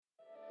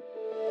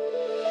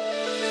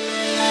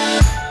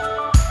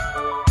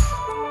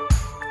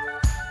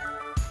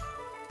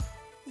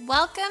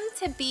Welcome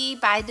to Be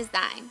by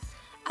Design,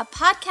 a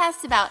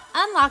podcast about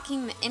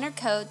unlocking the inner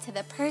code to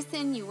the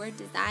person you were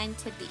designed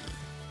to be.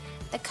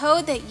 The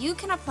code that you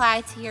can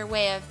apply to your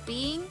way of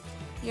being,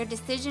 your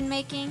decision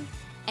making,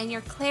 and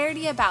your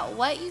clarity about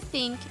what you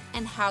think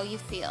and how you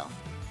feel.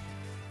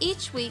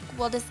 Each week,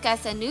 we'll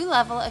discuss a new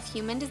level of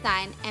human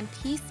design and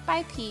piece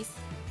by piece,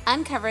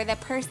 uncover the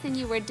person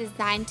you were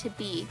designed to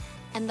be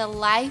and the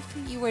life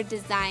you were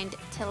designed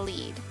to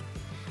lead.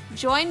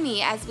 Join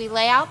me as we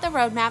lay out the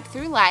roadmap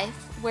through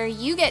life where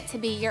you get to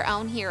be your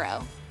own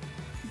hero.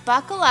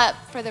 Buckle up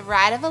for the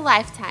ride of a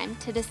lifetime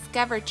to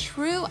discover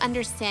true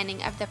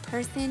understanding of the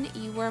person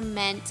you were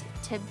meant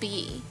to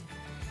be.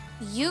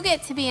 You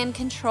get to be in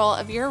control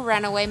of your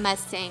runaway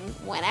Mustang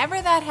whenever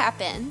that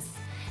happens,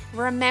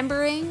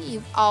 remembering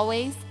you've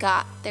always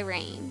got the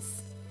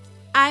reins.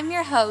 I'm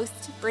your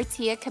host,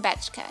 Britia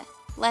Kabechka.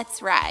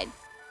 Let's ride.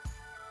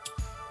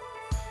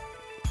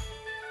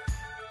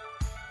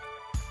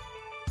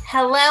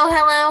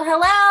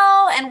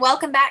 Hello, and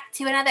welcome back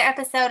to another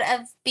episode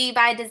of Be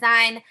by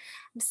Design.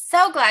 I'm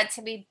so glad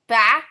to be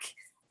back,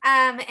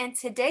 and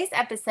today's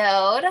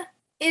episode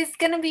is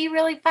going to be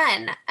really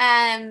fun.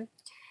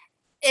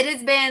 It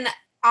has been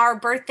our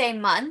birthday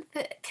month,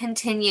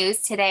 continues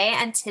today,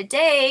 and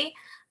today,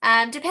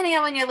 depending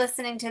on when you're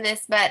listening to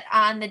this, but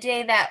on the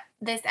day that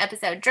this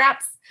episode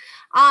drops,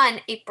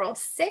 on April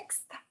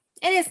 6th,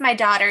 it is my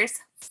daughter's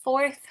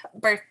 4th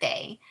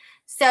birthday.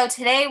 So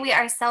today we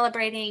are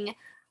celebrating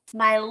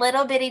my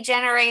little bitty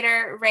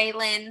generator,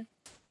 Raylan.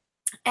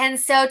 And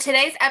so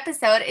today's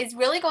episode is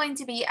really going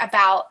to be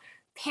about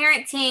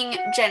parenting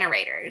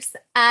generators.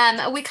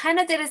 We kind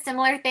of did a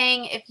similar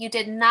thing. If you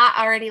did not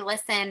already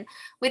listen,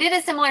 we did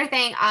a similar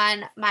thing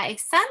on my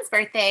son's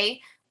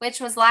birthday, which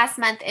was last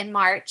month in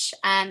March.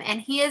 And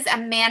he is a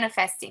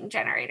manifesting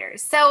generator.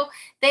 So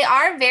they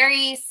are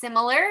very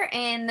similar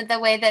in the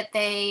way that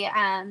they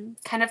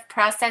kind of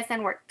process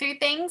and work through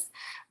things.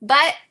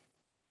 But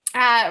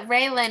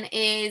Raylan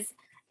is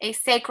a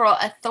sacral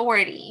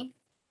authority.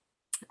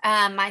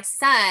 My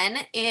son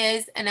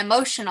is an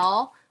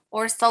emotional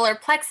or solar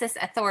plexus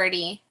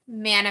authority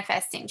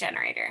manifesting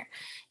generator.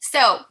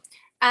 So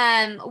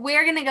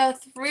we're going to go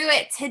through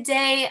it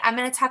today. I'm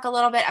going to talk a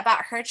little bit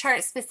about her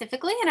chart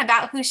specifically and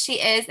about who she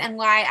is and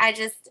why I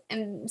just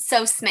am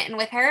so smitten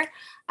with her.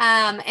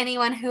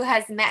 Anyone who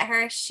has met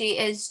her, she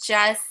is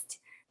just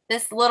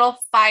this little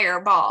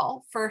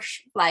fireball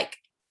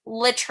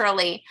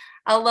literally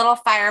a little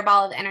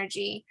fireball of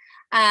energy.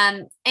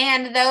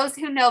 And those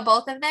who know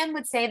both of them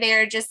would say they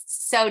are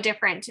just so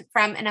different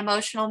from an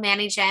emotional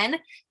Manny Gen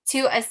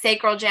to a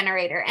sacral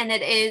generator. And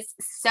it is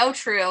so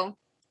true.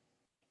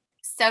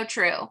 So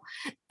true.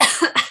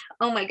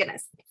 Oh my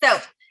goodness. So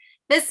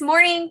this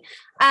morning,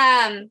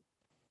 I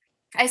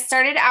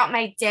started out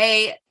my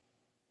day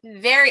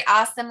very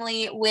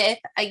awesomely with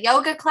a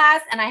yoga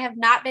class, and I have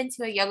not been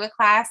to a yoga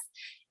class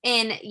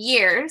in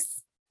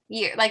years,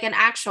 like an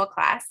actual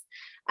class.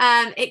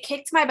 It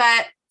kicked my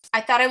butt. I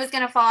thought I was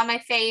going to fall on my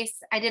face.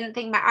 I didn't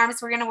think my arms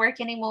were going to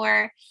work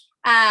anymore.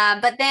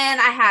 But then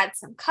I had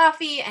some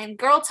coffee and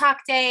girl talk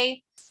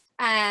day.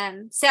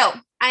 So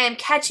I am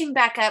catching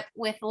back up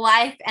with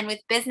life and with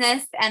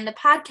business and the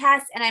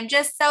podcast. And I'm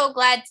just so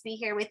glad to be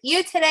here with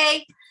you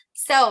today.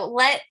 So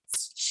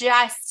let's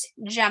just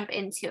jump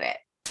into it.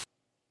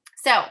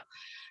 So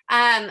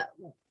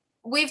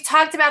we've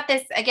talked about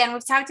this again.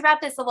 We've talked about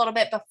this a little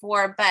bit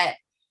before, but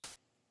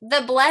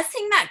the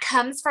blessing that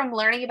comes from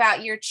learning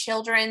about your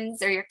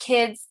children's or your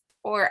kids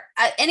or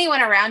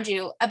anyone around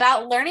you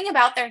about learning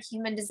about their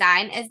human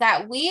design is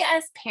that we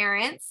as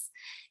parents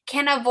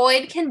can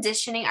avoid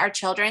conditioning our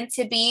children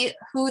to be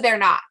who they're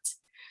not.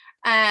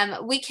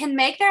 We can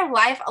make their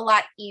life a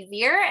lot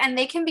easier and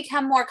they can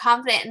become more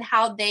confident in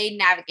how they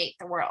navigate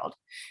the world.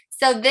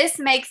 So this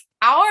makes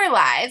our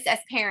lives as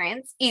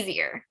parents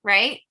easier,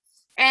 right?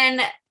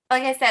 And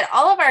like I said,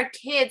 all of our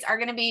kids are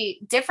going to be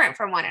different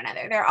from one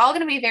another. They're all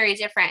going to be very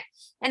different.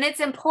 And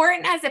it's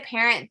important as a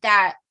parent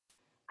that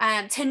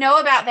to know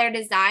about their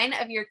design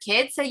of your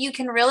kids so you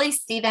can really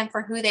see them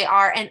for who they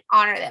are and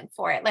honor them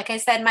for it. Like I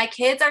said, my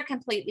kids are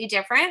completely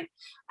different.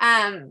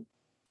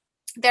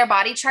 Their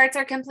body charts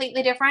are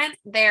completely different.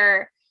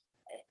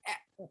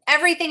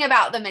 Everything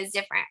about them is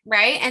different,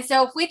 right? And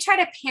so if we try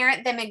to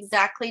parent them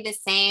exactly the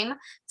same,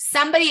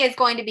 somebody is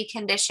going to be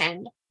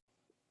conditioned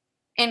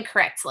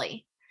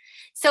incorrectly.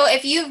 So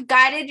if you've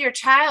guided your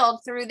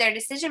child through their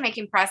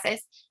decision-making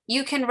process,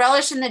 you can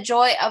relish in the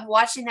joy of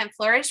watching them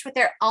flourish with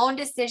their own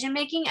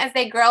decision-making as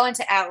they grow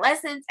into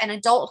adolescence and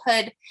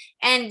adulthood.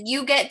 And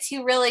you get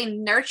to really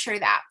nurture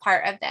that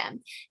part of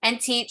them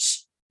and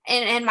teach,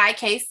 in my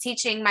case,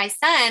 teaching my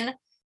son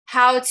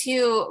how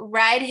to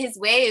ride his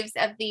waves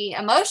of the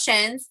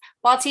emotions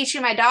while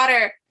teaching my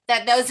daughter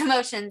that those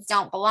emotions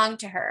don't belong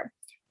to her.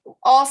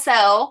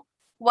 Also,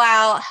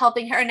 while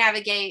helping her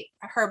navigate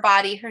her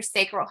body, her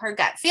sacral, her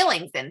gut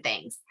feelings and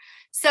things.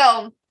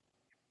 So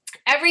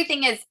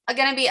everything is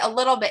going to be a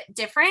little bit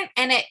different,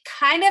 and it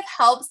kind of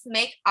helps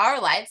make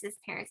our lives as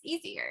parents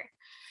easier.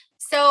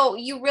 So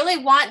you really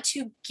want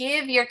to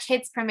give your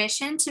kids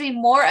permission to be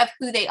more of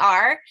who they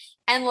are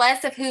and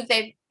less of who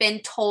they've been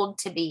told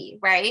to be,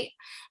 right?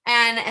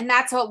 And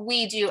that's what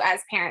we do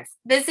as parents.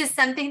 This is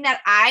something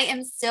that I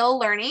am still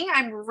learning.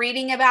 I'm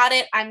reading about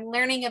it. I'm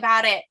learning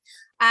about it.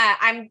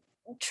 I'm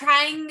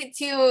trying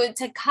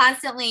to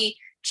constantly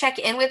check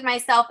in with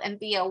myself and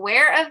be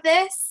aware of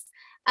this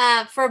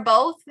for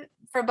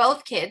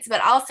both kids,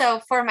 but also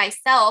for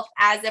myself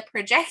as a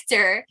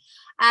projector.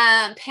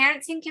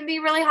 Parenting can be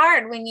really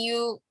hard when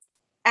you,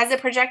 as a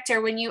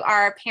projector, when you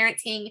are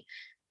parenting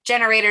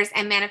generators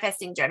and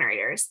manifesting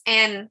generators.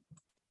 And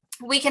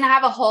we can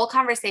have a whole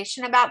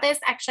conversation about this.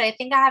 Actually, I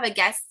think I have a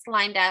guest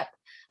lined up,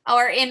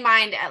 or in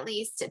mind at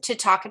least, to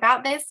talk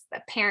about this,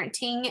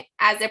 parenting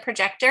as a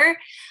projector,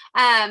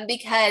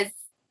 because,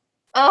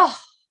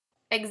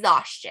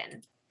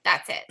 exhaustion.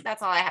 That's it.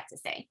 That's all I have to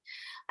say.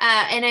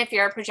 And if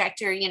you're a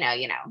projector, you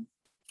know.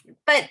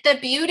 But the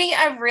beauty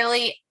of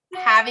really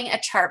having a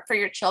chart for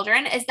your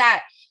children is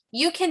that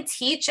you can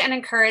teach and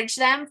encourage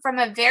them from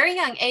a very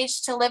young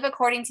age to live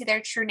according to their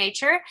true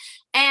nature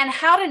and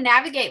how to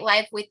navigate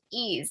life with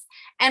ease.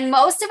 And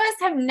most of us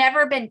have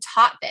never been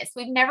taught this.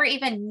 We've never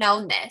even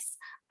known this.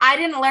 I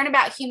didn't learn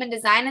about human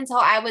design until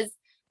I was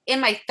in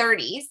my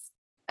 30s.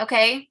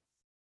 Okay.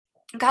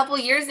 A couple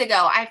of years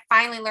ago, I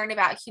finally learned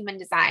about human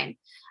design.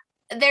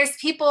 There's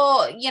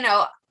people,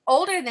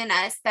 older than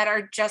us that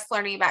are just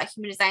learning about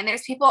human design.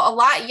 There's people a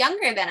lot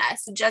younger than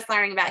us just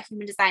learning about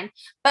human design,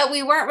 but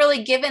we weren't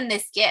really given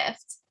this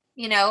gift,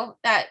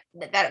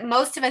 that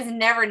most of us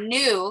never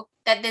knew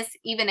that this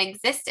even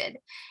existed.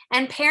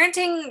 And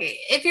parenting,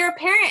 if you're a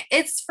parent,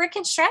 it's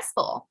freaking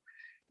stressful.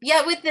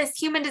 Yet with this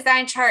human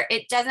design chart,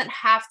 it doesn't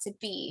have to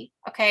be,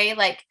 okay?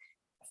 Like,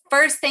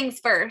 first things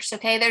first,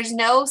 okay? There's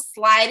no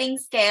sliding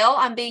scale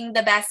on being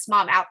the best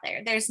mom out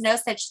there. There's no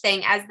such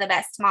thing as the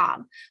best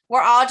mom.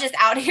 We're all just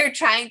out here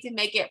trying to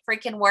make it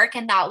freaking work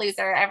and not lose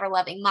our ever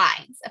loving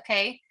minds,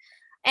 okay?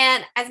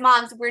 And as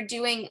moms, we're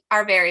doing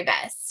our very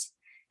best.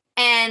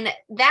 And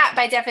that,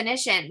 by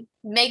definition,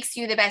 makes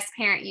you the best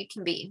parent you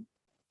can be.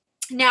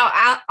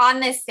 Now,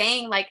 on this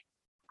saying, like,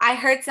 I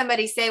heard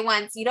somebody say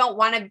once, you don't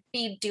want to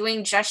be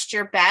doing just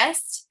your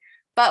best,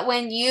 but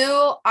when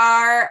you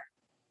are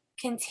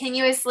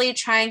continuously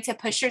trying to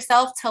push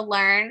yourself to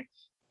learn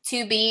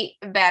to be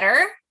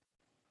better,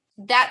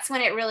 that's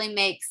when it really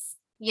makes,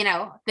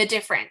 the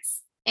difference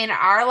in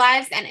our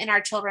lives and in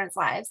our children's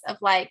lives of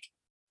like,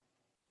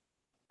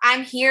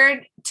 I'm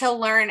here to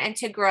learn and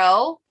to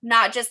grow,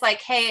 not just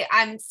like, hey,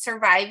 I'm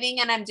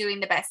surviving and I'm doing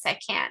the best I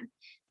can.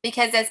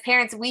 Because as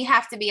parents, we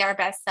have to be our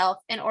best self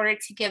in order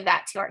to give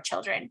that to our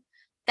children.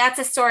 That's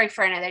a story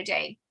for another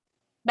day.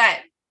 But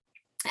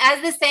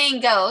as the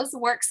saying goes,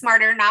 work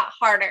smarter, not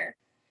harder.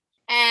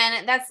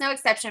 And that's no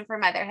exception for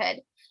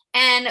motherhood.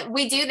 And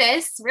we do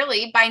this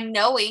really by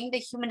knowing the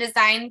human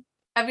design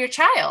of your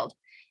child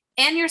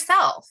and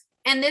yourself.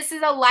 And this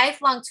is a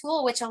lifelong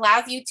tool which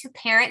allows you to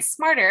parent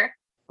smarter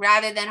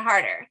rather than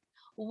harder.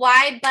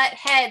 Why butt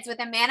heads with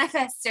a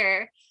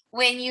manifester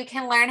when you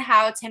can learn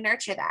how to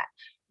nurture that?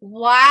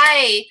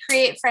 Why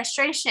create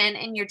frustration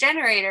in your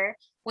generator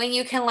when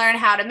you can learn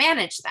how to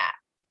manage that?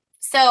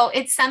 So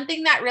it's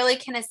something that really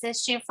can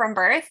assist you from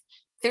birth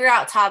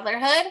throughout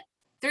toddlerhood,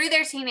 through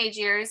their teenage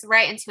years,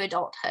 right into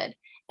adulthood.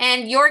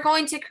 And you're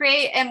going to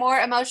create a more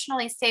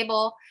emotionally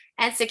stable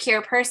and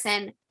secure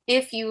person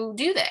if you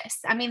do this.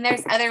 I mean,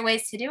 there's other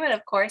ways to do it,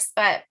 of course,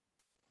 but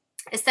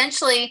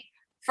essentially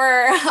for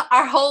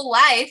our whole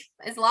life,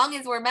 as long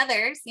as we're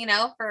mothers,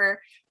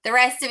 for the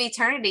rest of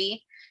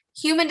eternity,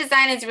 human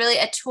design is really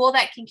a tool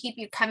that can keep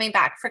you coming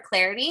back for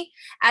clarity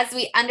as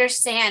we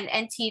understand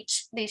and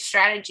teach these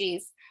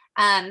strategies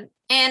and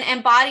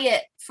embody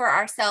it for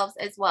ourselves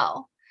as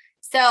well.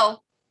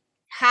 So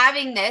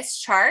having this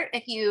chart,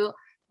 if you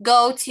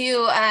go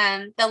to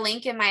the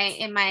link in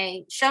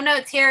my show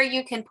notes here,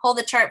 you can pull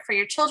the chart for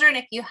your children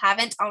if you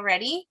haven't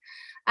already.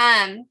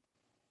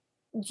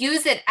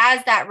 Use it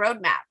as that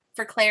roadmap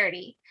for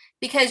clarity,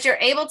 because you're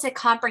able to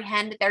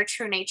comprehend their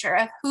true nature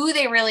of who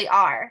they really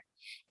are.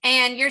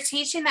 And you're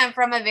teaching them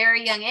from a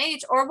very young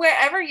age, or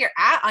wherever you're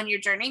at on your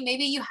journey.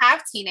 Maybe you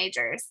have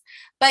teenagers,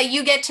 but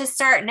you get to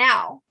start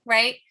now,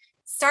 right?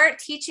 Start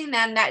teaching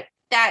them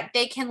that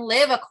they can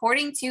live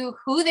according to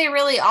who they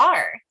really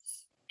are.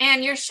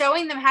 And you're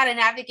showing them how to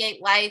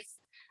navigate life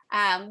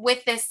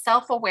with this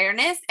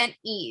self-awareness and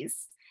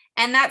ease.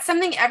 And that's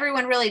something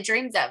everyone really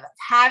dreams of,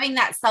 having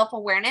that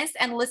self-awareness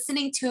and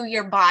listening to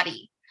your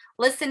body,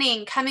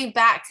 coming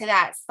back to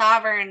that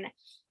sovereign,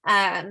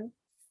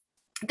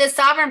 the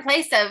sovereign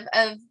place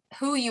of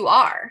who you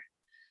are.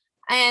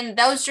 And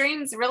those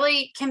dreams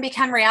really can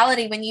become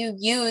reality when you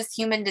use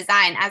human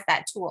design as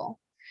that tool.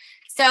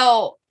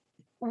 So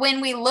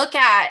when we look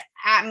at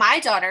my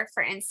daughter,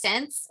 for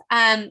instance,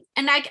 and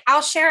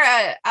I'll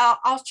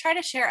try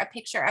to share a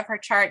picture of her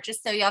chart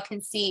just so y'all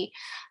can see,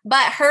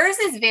 but hers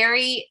is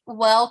very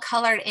well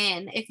colored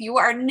in. If you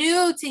are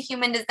new to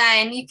human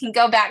design, you can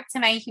go back to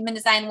my Human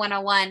Design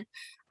 101.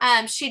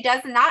 She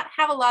does not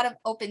have a lot of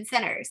open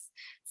centers.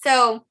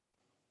 So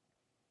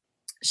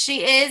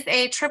she is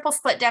a triple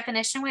split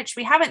definition, which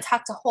we haven't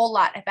talked a whole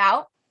lot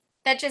about.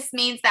 That just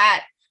means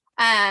that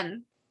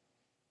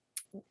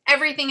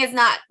everything is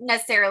not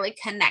necessarily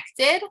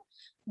connected,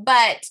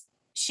 but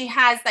she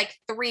has like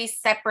 3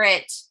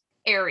 separate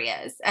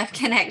areas of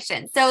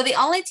connection. So the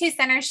only 2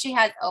 centers she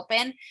has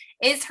open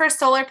is her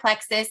solar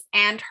plexus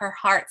and her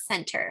heart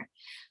center.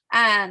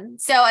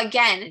 So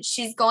again,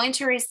 she's going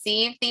to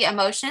receive the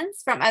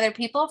emotions from other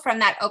people from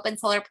that open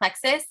solar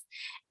plexus,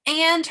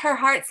 and her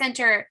heart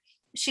center,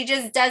 she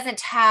just doesn't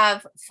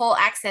have full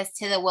access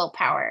to the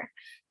willpower.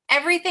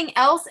 Everything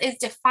else is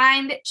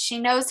defined. She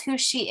knows who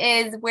she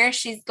is, where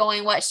she's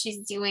going, what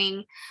she's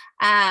doing.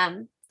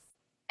 And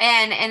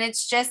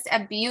it's just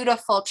a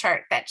beautiful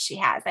chart that she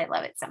has. I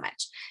love it so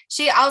much.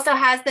 She also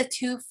has the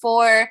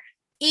 2-4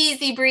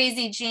 easy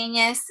breezy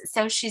genius.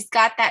 So she's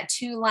got that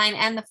 2 line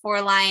and the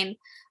 4 line,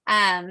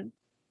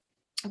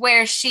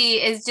 where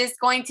she is just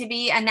going to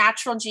be a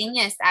natural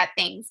genius at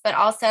things, but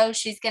also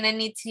she's going to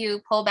need to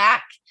pull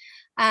back,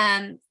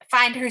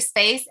 find her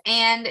space,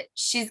 and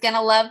she's going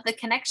to love the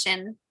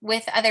connection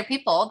with other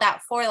people,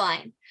 that 4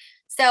 line.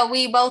 So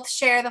we both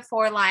share the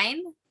 4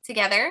 line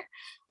together.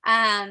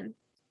 And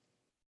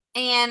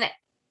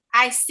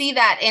I see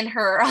that in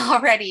her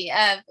already,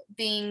 of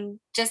being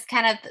just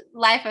kind of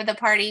life of the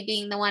party,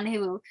 being the one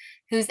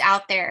who's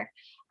out there.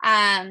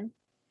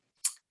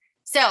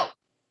 So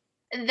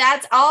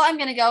that's all I'm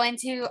going to go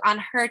into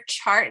on her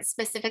chart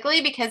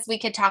specifically, because we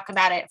could talk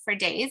about it for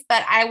days,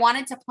 but I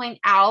wanted to point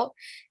out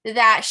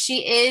that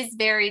she is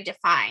very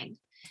defined.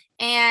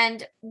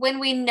 And when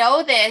we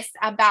know this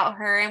about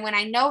her, and when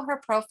I know her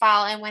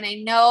profile, and when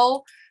I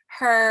know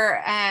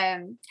her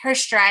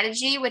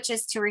strategy, which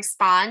is to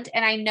respond,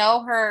 and I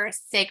know her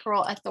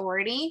sacral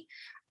authority,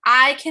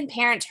 I can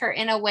parent her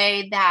in a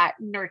way that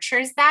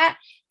nurtures that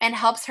and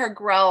helps her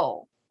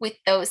grow with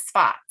those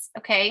spots.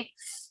 Okay.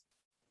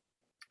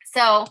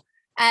 So,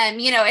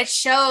 it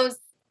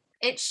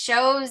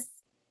shows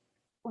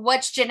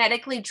what's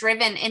genetically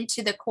driven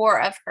into the core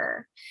of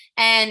her,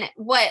 and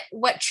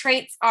what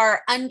traits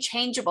are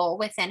unchangeable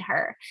within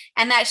her,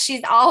 and that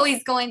she's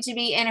always going to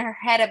be in her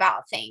head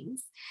about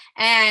things,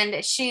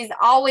 and she's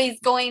always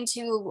going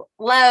to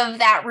love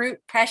that root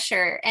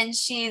pressure, and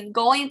she's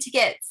going to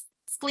get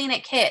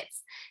splenic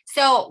hits.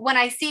 So when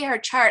I see her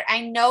chart,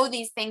 I know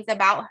these things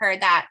about her,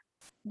 that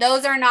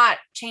those are not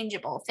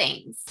changeable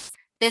things.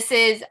 This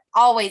is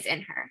always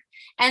in her.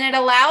 And it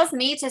allows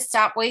me to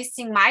stop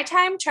wasting my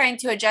time trying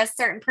to adjust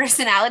certain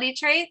personality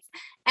traits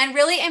and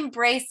really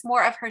embrace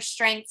more of her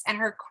strengths and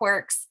her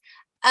quirks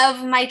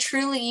of my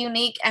truly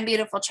unique and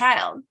beautiful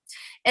child.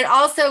 It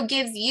also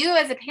gives you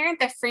as a parent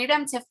the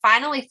freedom to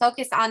finally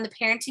focus on the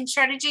parenting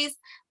strategies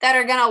that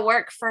are going to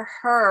work for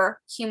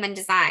her human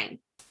design.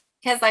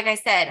 Because like I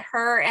said,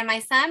 her and my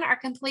son are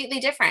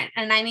completely different,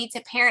 and I need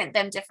to parent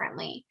them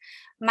differently.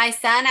 My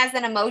son, as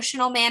an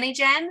emotional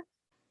Manny-Gen,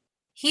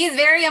 he's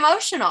very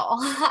emotional.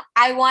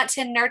 I want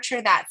to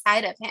nurture that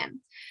side of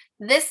him.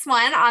 This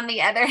one, on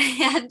the other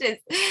hand,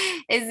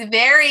 is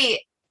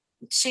very,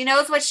 she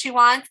knows what she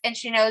wants, and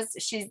she knows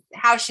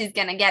how she's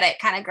going to get it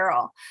kind of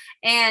girl.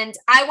 And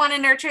I want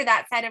to nurture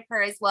that side of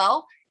her as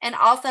well. And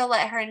also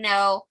let her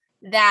know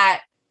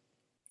that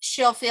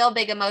she'll feel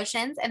big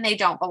emotions and they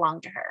don't belong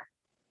to her.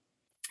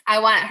 I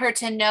want her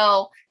to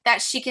know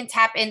that she can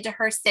tap into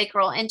her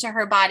sacral, into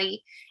her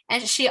body,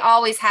 and she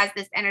always has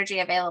this energy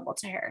available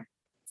to her.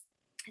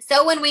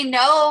 So when we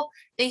know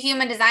the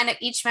human design of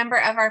each member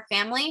of our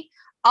family,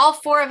 all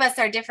 4 of us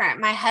are different.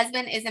 My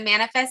husband is a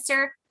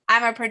manifester.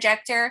 I'm a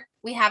projector.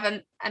 We have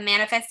a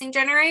manifesting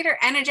generator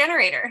and a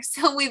generator.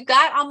 So we've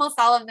got almost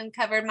all of them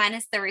covered,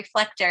 minus the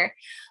reflector.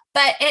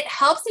 But it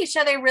helps each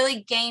other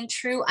really gain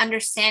true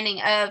understanding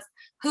of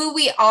who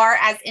we are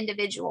as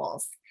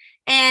individuals.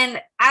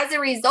 And as a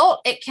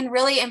result, it can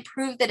really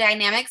improve the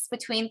dynamics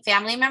between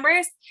family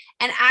members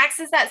and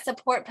acts as that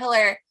support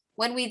pillar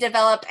when we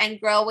develop and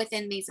grow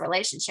within these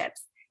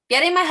relationships.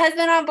 Getting my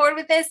husband on board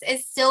with this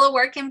is still a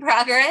work in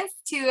progress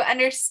to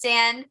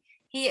understand.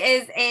 He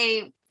is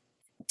a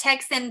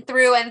Texan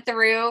through and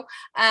through.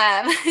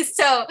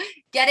 So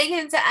getting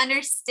him to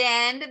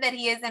understand that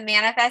he is a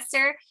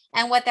manifester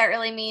and what that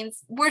really means,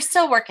 we're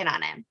still working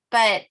on him,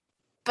 but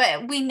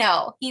we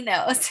know he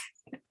knows.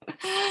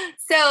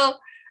 So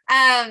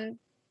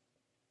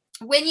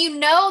when you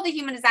know the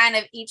human design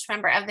of each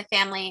member of the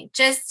family,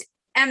 just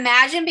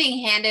imagine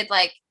being handed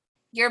like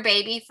your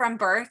baby from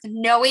birth,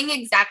 knowing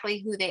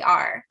exactly who they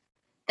are,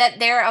 that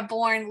they're a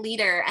born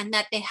leader and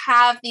that they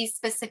have these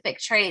specific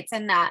traits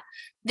and that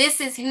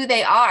this is who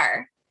they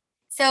are.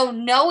 So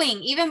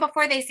knowing, even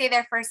before they say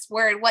their first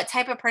word, what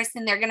type of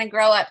person they're going to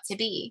grow up to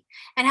be,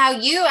 and how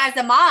you as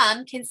a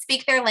mom can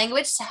speak their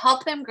language to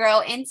help them grow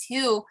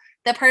into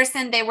the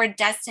person they were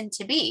destined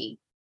to be.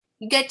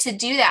 You get to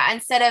do that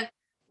instead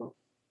of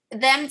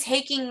them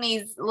taking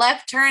these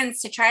left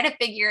turns to try to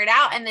figure it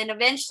out and then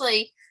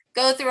eventually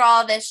go through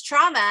all this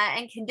trauma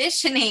and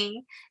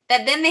conditioning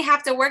that then they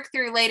have to work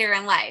through later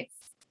in life.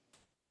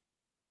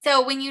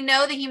 So when you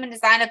know the human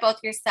design of both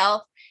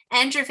yourself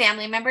and your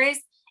family members,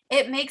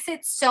 it makes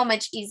it so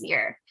much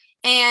easier.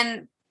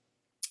 And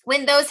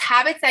when those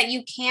habits that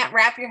you can't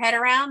wrap your head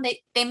around,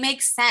 they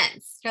make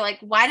sense. You're like,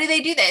 why do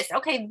they do this?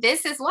 Okay,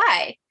 this is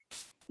why.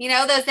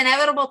 Those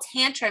inevitable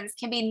tantrums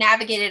can be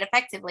navigated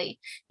effectively.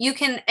 You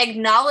can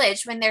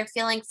acknowledge when they're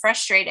feeling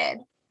frustrated.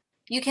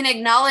 You can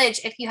acknowledge,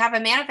 if you have a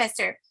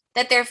manifestor,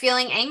 that they're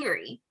feeling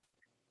angry.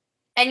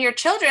 And your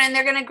children,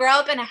 they're going to grow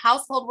up in a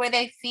household where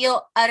they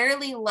feel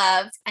utterly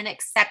loved and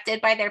accepted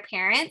by their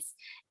parents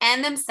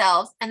and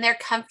themselves, and they're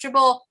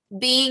comfortable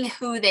being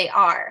who they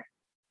are.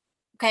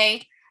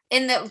 Okay?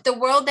 In the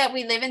world that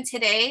we live in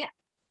today,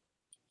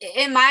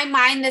 in my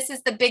mind, this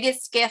is the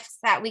biggest gift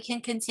that we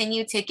can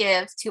continue to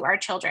give to our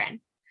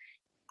children.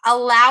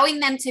 Allowing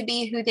them to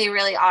be who they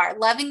really are,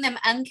 loving them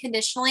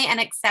unconditionally and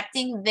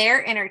accepting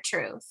their inner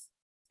truth.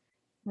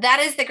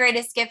 That is the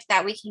greatest gift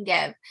that we can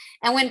give.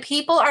 And when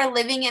people are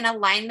living in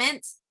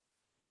alignment,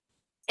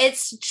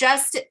 it's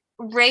just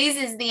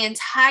raises the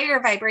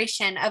entire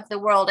vibration of the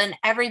world and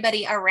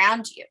everybody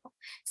around you.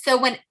 So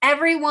when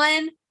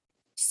everyone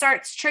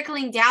starts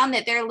trickling down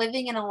that they're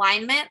living in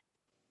alignment,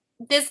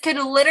 this could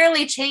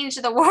literally change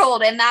the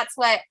world. And that's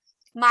what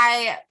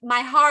my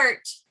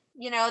heart,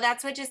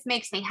 that's what just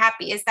makes me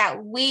happy, is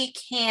that we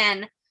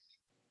can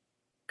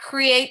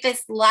create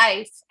this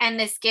life and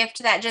this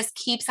gift that just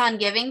keeps on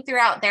giving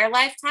throughout their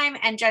lifetime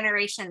and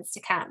generations to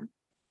come.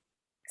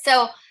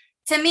 So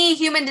to me,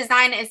 human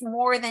design is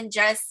more than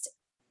just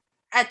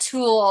a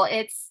tool.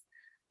 It's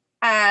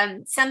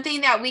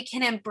something that we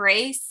can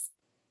embrace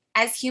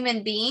as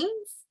human beings,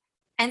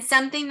 and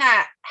something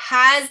that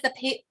has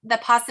the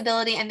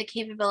possibility and the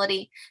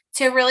capability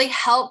to really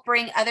help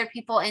bring other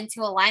people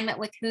into alignment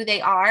with who they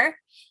are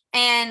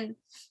and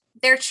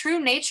their true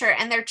nature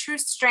and their true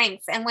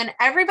strengths. And when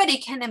everybody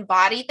can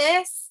embody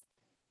this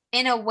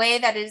in a way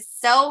that is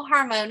so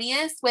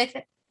harmonious with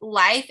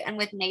life and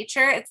with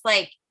nature, it's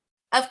like,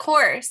 of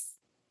course,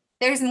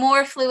 there's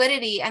more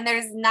fluidity, and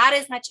there's not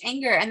as much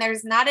anger, and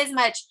there's not as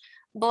much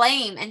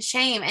blame and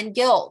shame and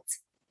guilt,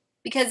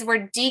 because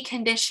we're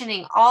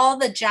deconditioning all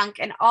the junk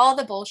and all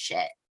the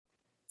bullshit.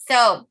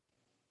 So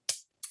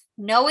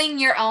knowing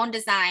your own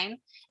design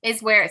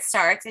is where it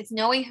starts. It's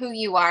knowing who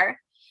you are,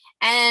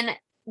 and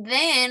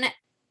then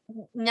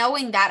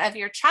knowing that of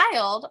your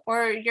child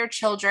or your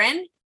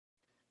children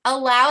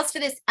allows for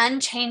this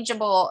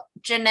unchangeable,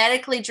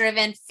 genetically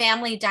driven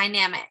family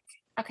dynamic,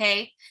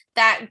 okay,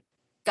 that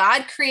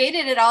God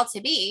created it all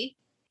to be.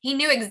 He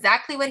knew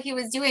exactly what he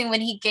was doing when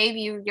he gave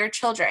you your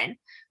children,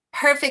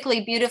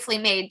 perfectly, beautifully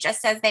made,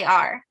 just as they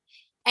are.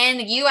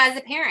 And you, as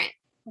a parent,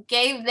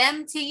 gave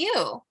them to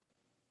you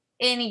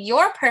in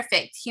your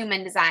perfect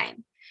human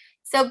design.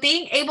 So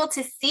being able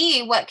to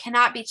see what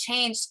cannot be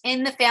changed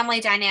in the family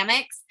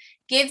dynamics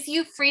gives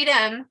you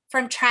freedom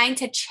from trying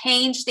to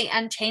change the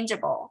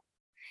unchangeable.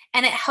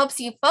 And it helps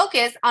you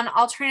focus on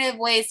alternative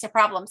ways to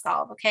problem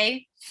solve,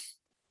 okay?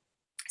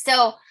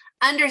 So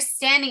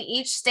understanding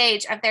each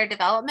stage of their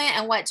development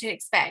and what to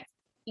expect.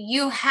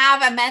 You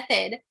have a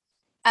method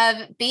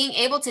of being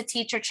able to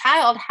teach your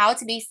child how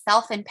to be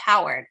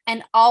self-empowered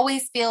and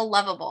always feel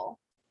lovable,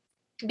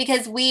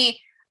 because we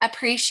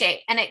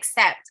appreciate and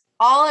accept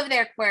all of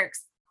their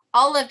quirks,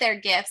 all of their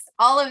gifts,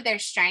 all of their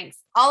strengths,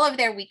 all of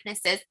their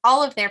weaknesses,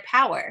 all of their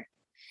power.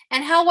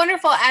 And how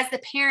wonderful as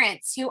the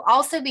parents to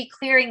also be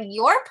clearing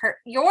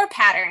your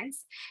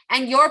patterns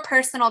and your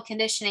personal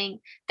conditioning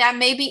that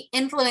may be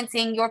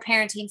influencing your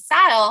parenting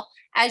style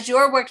as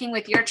you're working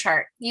with your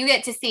chart. You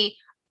get to see,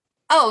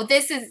 oh,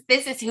 this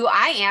is who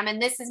I am, and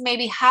this is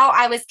maybe how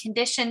I was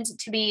conditioned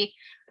to be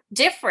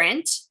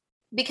different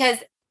because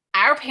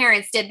our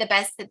parents did the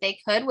best that they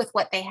could with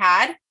what they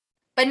had.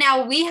 But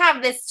now we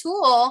have this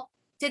tool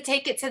to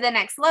take it to the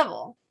next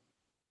level.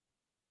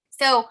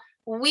 So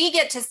we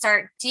get to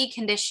start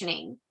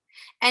deconditioning.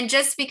 And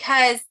just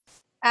because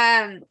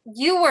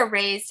you were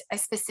raised a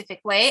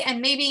specific way,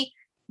 and maybe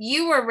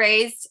you were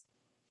raised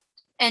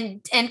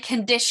and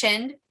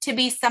conditioned to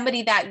be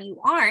somebody that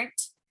you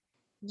aren't,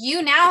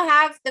 you now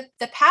have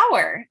the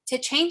power to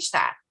change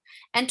that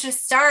and to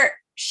start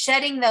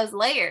shedding those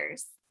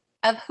layers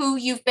of who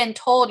you've been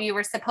told you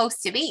were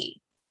supposed to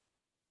be.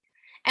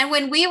 And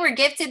when we were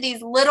gifted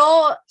these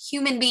little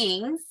human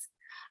beings,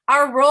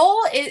 our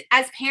role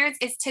as parents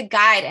is to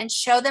guide and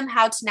show them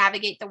how to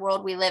navigate the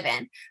world we live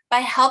in by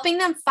helping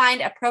them find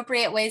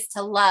appropriate ways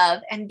to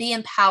love and be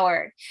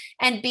empowered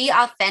and be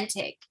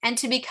authentic and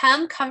to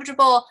become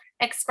comfortable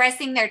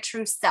expressing their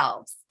true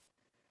selves.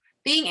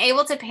 Being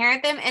able to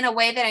parent them in a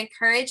way that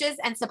encourages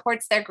and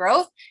supports their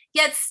growth,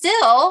 yet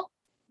still,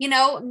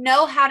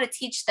 know how to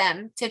teach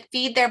them to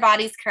feed their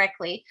bodies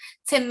correctly,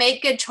 to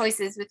make good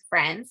choices with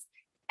friends,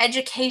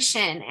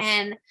 education,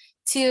 and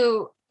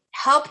to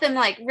help them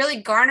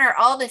really garner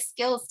all the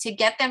skills to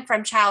get them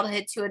from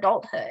childhood to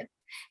adulthood.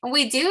 And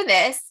we do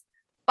this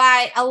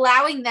by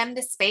allowing them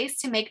the space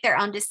to make their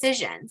own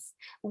decisions.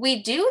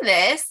 We do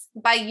this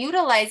by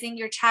utilizing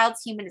your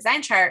child's human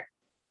design chart.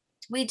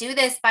 We do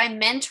this by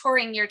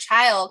mentoring your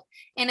child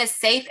in a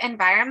safe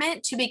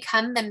environment to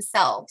become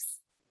themselves.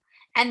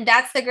 And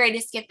that's the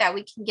greatest gift that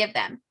we can give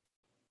them.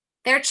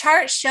 Their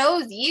chart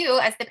shows you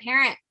as the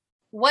parent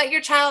what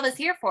your child is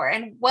here for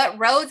and what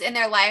roads in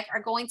their life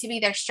are going to be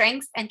their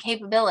strengths and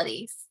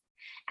capabilities.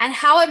 And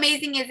how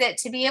amazing is it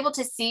to be able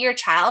to see your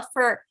child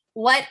for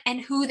what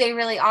and who they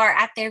really are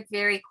at their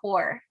very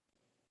core?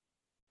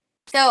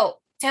 So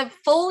to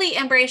fully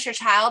embrace your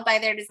child by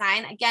their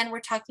design, again, we're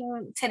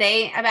talking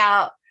today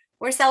about,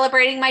 we're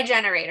celebrating my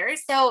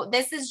generators. So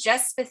this is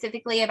just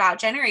specifically about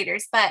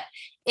generators. But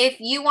if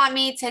you want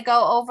me to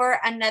go over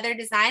another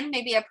design,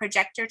 maybe a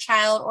projector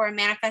child or a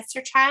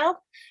manifestor child,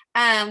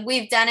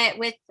 we've done it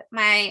with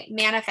my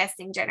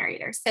manifesting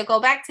generators. So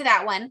go back to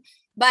that one.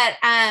 But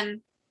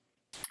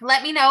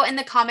let me know in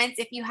the comments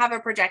if you have a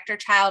projector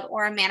child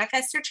or a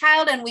manifestor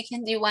child, and we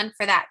can do one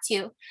for that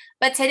too.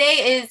 But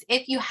today is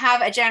if you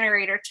have a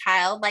generator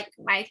child, like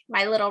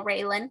my little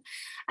Raylan,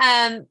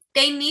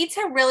 they need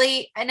to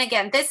really, and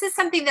again, this is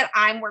something that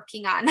I'm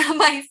working on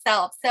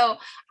myself. So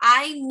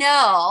I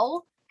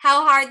know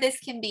how hard this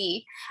can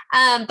be,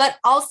 but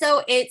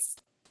also it's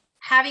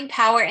having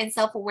power and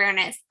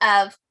self-awareness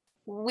of,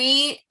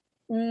 we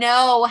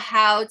know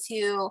how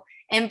to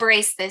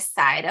embrace this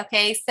side.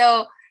 Okay.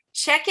 So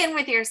check in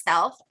with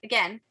yourself.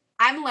 Again,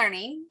 I'm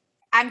learning.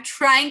 I'm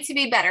trying to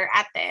be better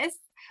at this,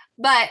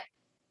 but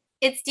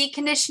it's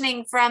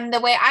deconditioning from the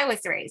way I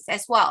was raised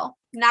as well.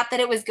 Not that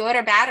it was good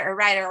or bad or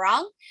right or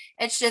wrong.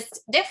 It's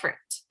just different.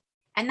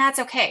 And that's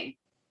okay.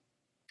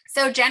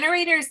 So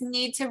generators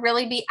need to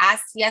really be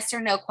asked yes or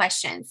no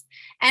questions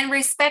and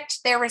respect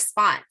their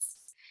response.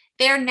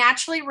 They're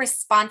naturally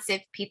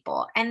responsive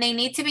people, and they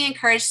need to be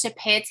encouraged to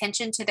pay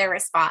attention to their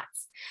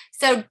response.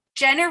 So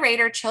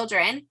generator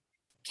children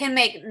can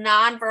make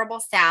nonverbal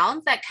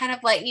sounds that kind of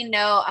let you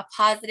know a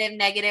positive,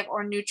 negative,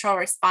 or neutral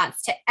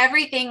response to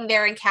everything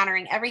they're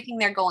encountering, everything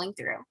they're going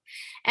through.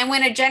 And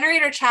when a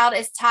generator child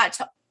is taught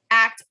to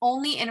act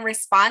only in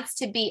response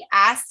to be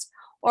asked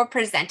or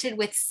presented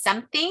with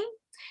something,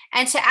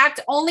 and to act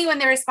only when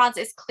the response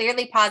is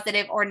clearly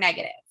positive or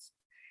negative.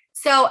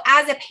 So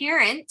as a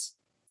parent,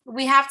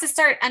 we have to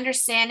start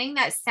understanding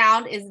that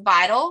sound is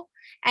vital,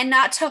 and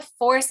not to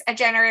force a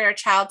generator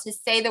child to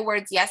say the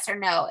words yes or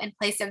no in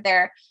place of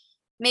their,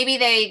 maybe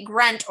they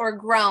grunt or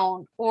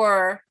groan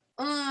or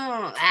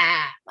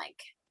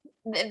like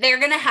they're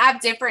going to have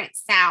different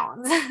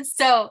sounds.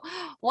 So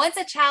once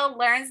a child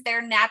learns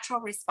their natural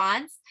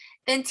response,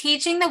 then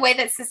teaching the way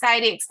that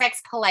society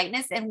expects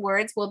politeness in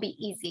words will be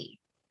easy.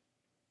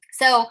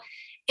 So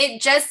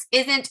it just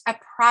isn't a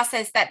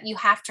process that you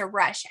have to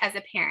rush as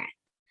a parent.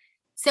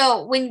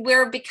 So when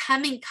we're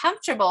becoming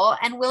comfortable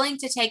and willing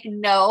to take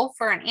no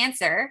for an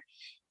answer,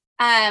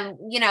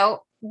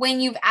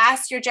 when you've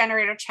asked your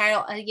generator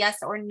child a yes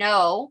or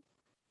no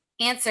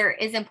answer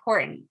is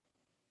important.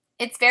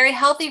 It's very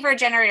healthy for a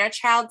generator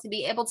child to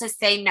be able to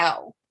say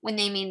no when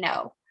they mean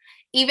no,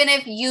 even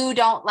if you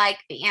don't like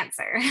the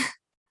answer.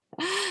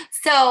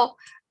 So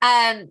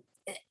I'm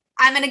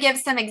going to give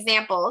some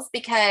examples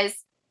because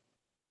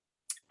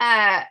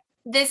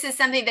this is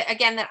something that,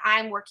 again, that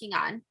I'm working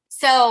on.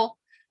 So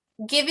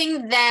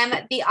giving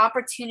them the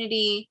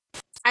opportunity.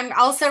 I'm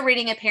also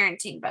reading a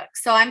parenting book,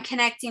 so I'm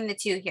connecting the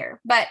two here,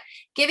 but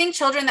giving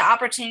children the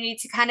opportunity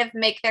to kind of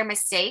make their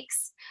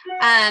mistakes,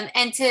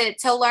 and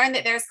to learn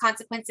that there's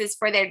consequences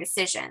for their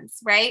decisions,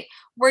 right?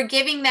 We're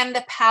giving them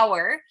the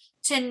power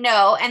to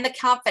know and the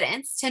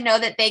confidence to know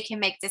that they can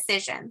make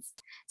decisions.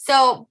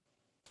 So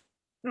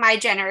my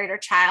generator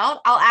child,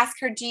 I'll ask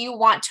her, do you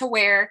want to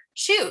wear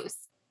shoes?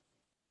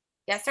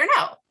 Yes or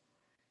no?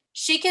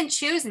 She can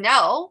choose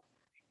no,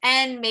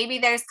 and maybe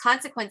there's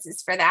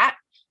consequences for that,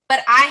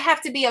 but I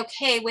have to be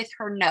okay with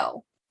her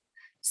no.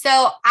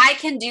 So I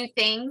can do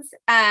things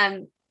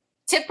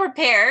to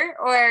prepare,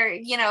 or,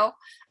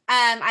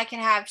 I can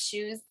have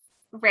shoes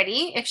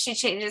ready if she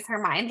changes her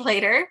mind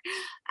later.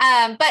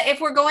 But if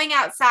we're going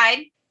outside,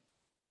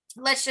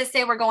 let's just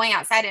say we're going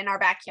outside in our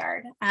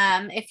backyard.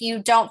 If you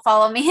don't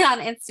follow me on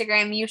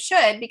Instagram, you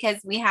should, because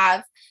we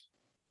have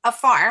a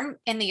farm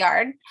in the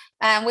yard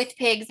with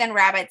pigs and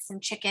rabbits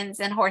and chickens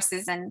and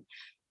horses and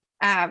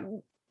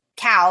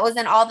cows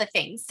and all the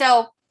things.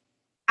 So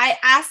I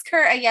ask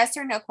her a yes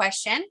or no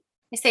question.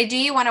 I say, do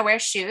you want to wear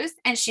shoes?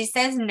 And she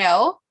says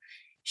no.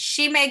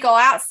 She may go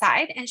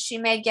outside and she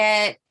may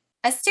get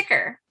a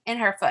sticker in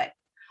her foot,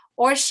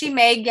 or she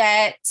may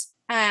get,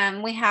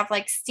 we have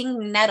like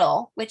stinging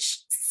nettle,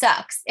 which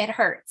sucks. It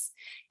hurts.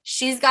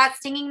 She's got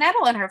stinging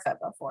nettle in her foot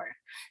before.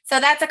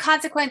 So that's a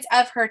consequence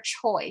of her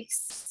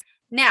choice.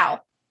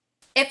 Now,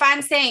 if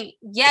I'm saying,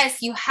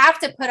 yes, you have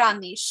to put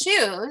on these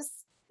shoes,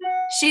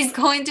 she's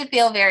going to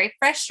feel very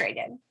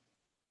frustrated.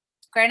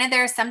 Granted,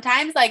 there are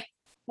sometimes like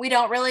we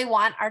don't really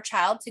want our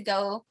child to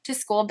go to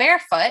school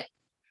barefoot,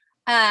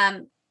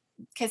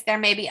 because there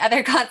may be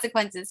other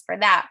consequences for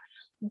that,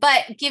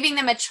 but giving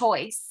them a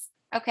choice,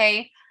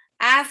 okay?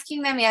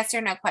 Asking them yes or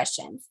no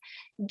questions.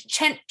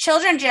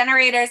 Children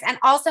generators and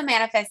also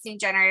manifesting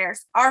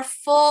generators are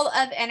full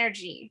of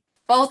energy.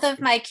 Both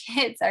of my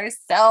kids are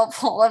so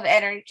full of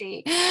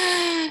energy,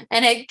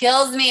 and it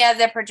kills me as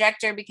a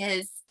projector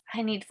because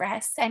I need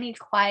rest, I need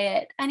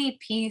quiet, I need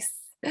peace.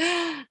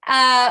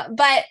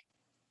 But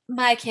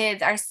my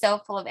kids are so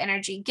full of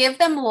energy. Give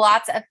them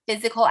lots of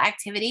physical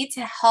activity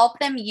to help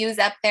them use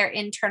up their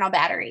internal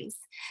batteries.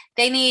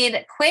 They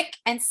need quick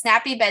and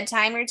snappy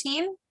bedtime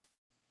routine.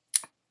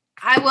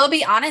 I will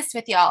be honest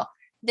with y'all.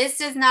 This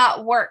does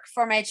not work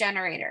for my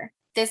generator.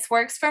 This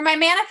works for my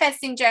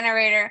manifesting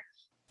generator,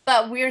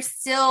 but we're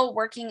still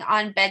working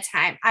on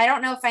bedtime. I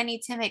don't know if I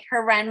need to make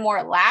her run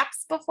more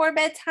laps before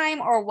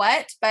bedtime or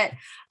what, but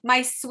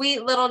my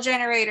sweet little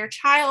generator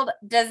child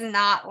does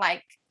not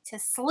like to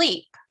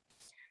sleep.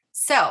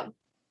 So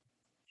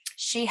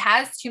she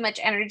has too much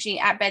energy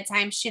at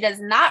bedtime. She does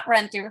not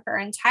run through her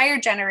entire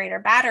generator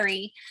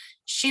battery.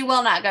 She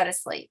will not go to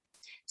sleep.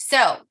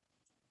 So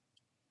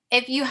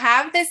if you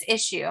have this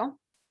issue,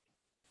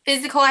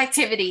 physical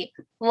activity,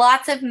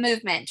 lots of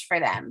movement for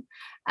them,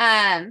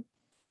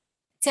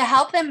 to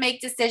help them make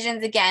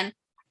decisions again,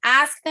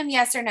 ask them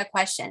yes or no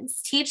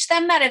questions. Teach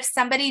them that if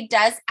somebody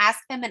does ask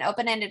them an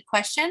open-ended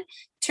question,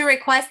 to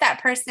request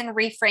that person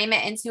reframe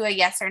it into a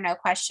yes or no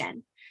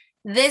question.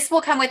 This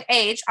will come with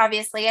age.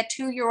 Obviously, a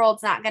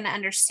 2-year-old's not going to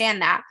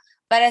understand that,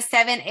 but a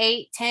 7,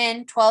 8,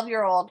 10,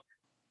 12-year-old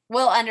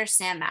will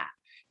understand that.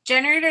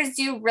 Generators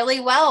do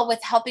really well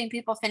with helping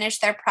people finish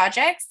their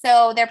projects,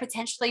 so they're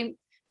potentially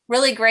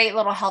really great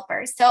little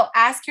helpers. So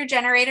ask your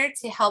generator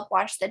to help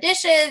wash the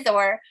dishes,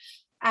 or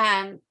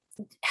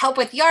help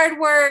with yard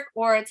work,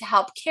 or to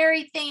help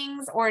carry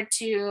things, or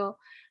to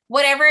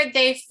whatever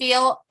they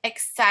feel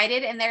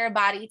excited in their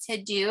body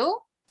to do.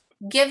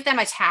 Give them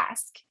a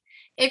task.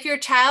 If your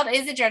child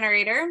is a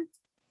generator,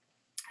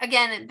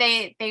 again,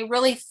 they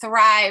really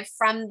thrive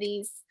from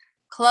these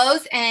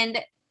close-end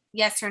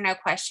yes or no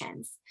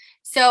questions.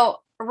 So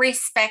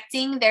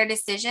respecting their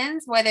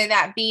decisions, whether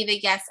that be the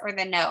yes or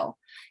the no.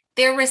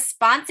 They're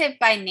responsive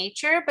by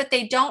nature, but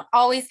they don't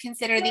always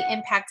consider the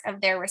impact of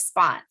their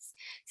response.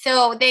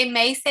 So they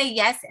may say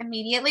yes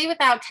immediately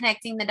without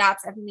connecting the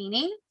dots of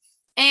meaning.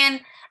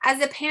 And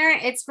as a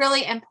parent, it's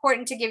really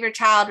important to give your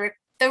child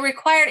the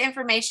required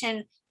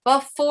information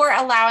before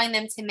allowing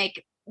them to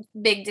make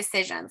big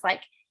decisions.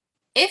 Like,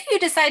 if you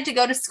decide to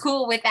go to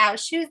school without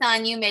shoes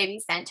on, you may be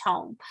sent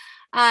home.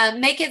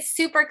 Make it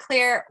super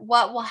clear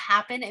what will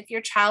happen if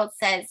your child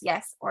says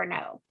yes or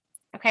no.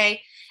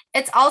 Okay.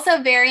 It's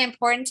also very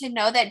important to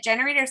know that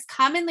generators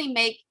commonly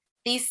make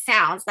these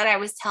sounds that I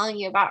was telling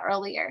you about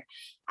earlier.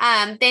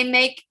 They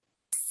make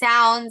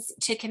sounds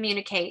to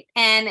communicate,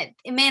 and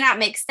it may not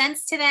make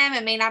sense to them.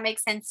 It may not make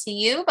sense to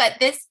you, but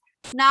this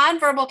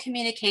nonverbal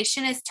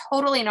communication is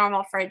totally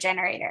normal for a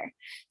generator.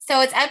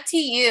 So it's up to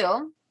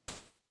you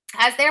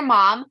as their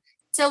mom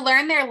to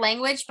learn their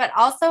language, but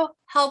also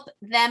help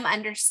them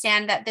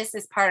understand that this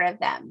is part of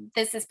them.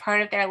 This is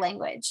part of their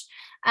language.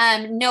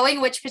 Knowing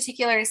which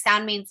particular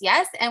sound means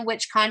yes and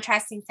which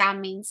contrasting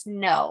sound means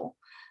no.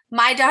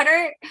 My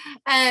daughter,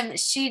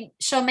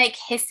 she'll make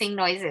hissing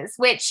noises,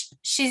 which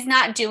she's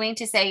not doing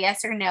to say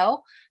yes or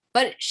no,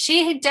 but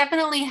she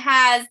definitely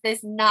has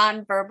this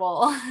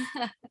nonverbal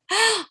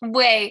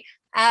way.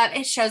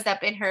 It shows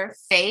up in her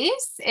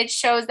face. It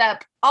shows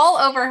up all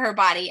over her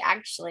body,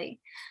 actually.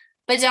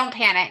 But don't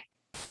panic.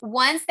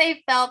 Once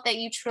they've felt that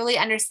you truly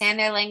understand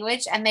their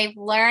language and they've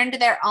learned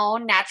their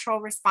own natural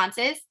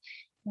responses,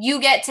 you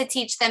get to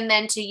teach them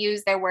then to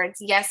use their words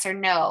yes or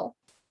no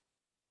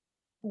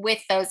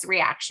with those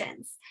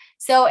reactions.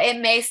 So it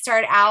may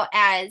start out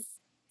as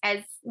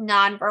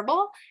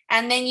nonverbal,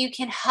 and then you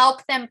can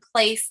help them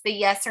place the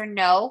yes or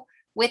no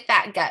with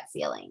that gut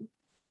feeling.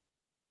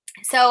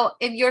 So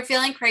if you're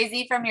feeling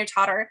crazy from your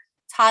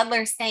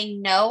toddler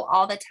saying no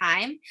all the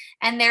time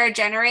and they're a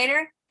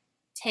generator,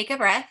 take a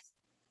breath.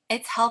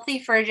 It's healthy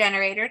for a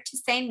generator to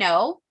say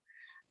no.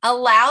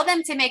 Allow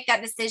them to make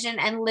that decision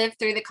and live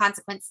through the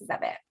consequences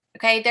of it.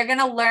 Okay. They're going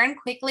to learn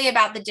quickly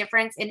about the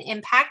difference in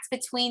impact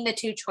between the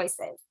two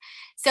choices.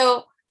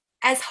 So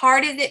as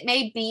hard as it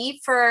may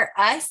be for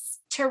us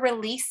to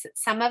release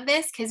some of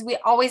this, because we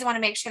always want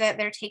to make sure that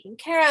they're taken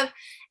care of,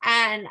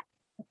 and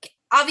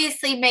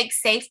obviously make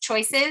safe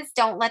choices.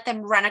 Don't let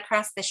them run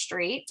across the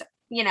street.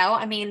 We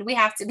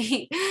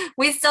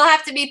still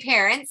have to be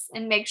parents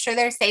and make sure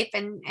they're safe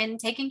and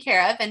taken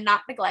care of and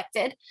not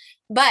neglected,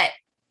 but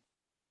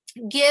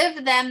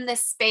give them the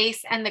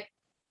space and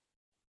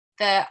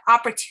the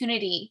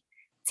opportunity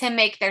to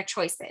make their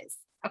choices.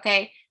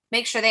 Okay.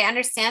 Make sure they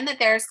understand that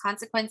there's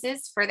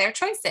consequences for their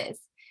choices.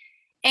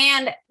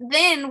 And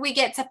then we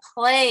get to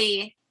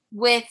play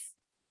with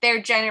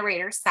their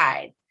generator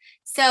side.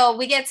 So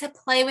we get to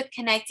play with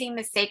connecting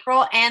the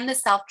sacral and the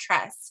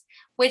self-trust,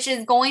 which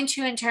is going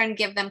to in turn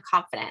give them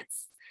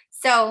confidence.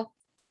 So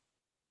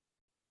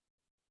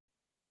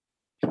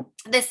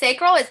the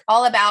sacral is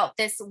all about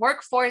this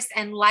workforce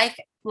and life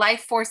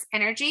force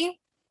energy.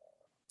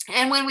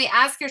 And when we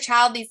ask your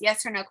child these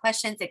yes or no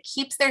questions, it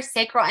keeps their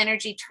sacral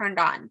energy turned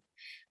on.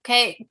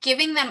 Okay.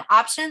 Giving them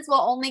options will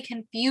only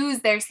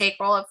confuse their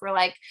sacral if we're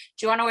like,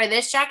 do you want to wear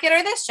this jacket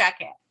or this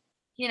jacket?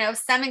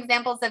 Some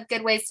examples of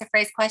good ways to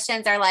phrase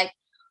questions are like,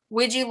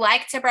 would you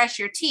like to brush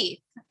your teeth?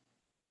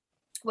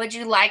 Would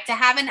you like to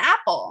have an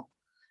apple?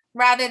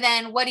 Rather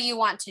than, what do you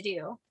want to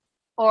do?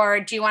 Or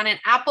do you want an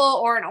apple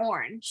or an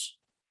orange?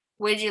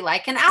 Would you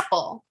like an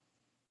apple?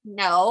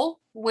 No.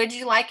 Would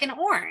you like an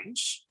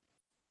orange?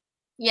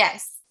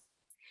 Yes.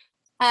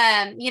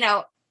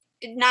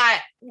 Not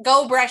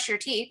go brush your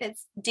teeth.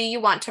 It's, do you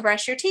want to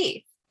brush your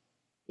teeth?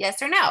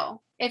 Yes or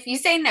no. If you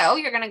say no,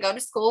 you're going to go to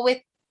school with,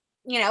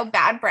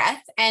 bad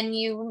breath, and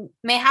you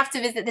may have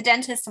to visit the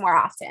dentist more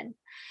often.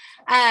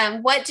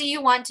 What do you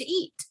want to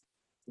eat?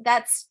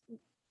 They're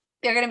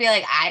going to be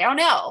like, I don't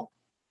know.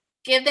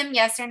 Give them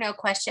yes or no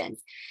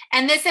questions.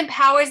 And this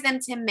empowers them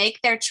to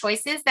make their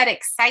choices that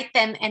excite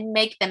them and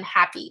make them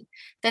happy,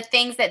 the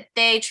things that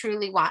they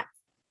truly want.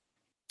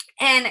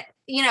 And,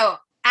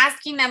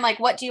 asking them,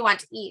 like, what do you want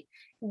to eat?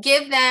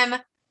 Give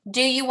them,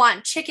 do you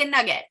want chicken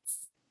nuggets?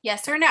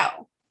 Yes or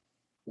no?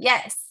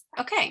 Yes.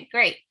 Okay,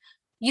 great.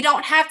 You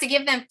don't have to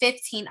give them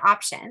 15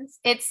 options.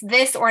 It's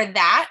this or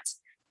that.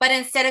 But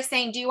instead of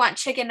saying, do you want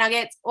chicken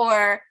nuggets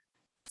or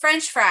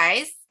French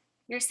fries?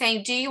 You're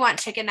saying, do you want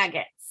chicken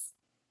nuggets?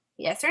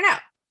 Yes or no?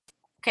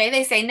 Okay,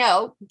 they say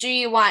no. Do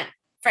you want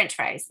French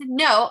fries?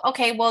 No.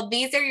 Okay, well,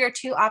 these are your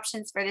 2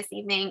 options for this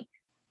evening.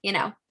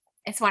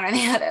 It's one or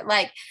the other.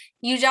 Like,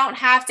 you don't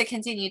have to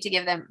continue to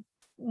give them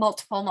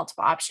multiple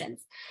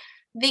options.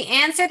 The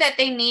answer that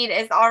they need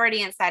is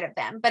already inside of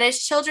them. But as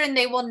children,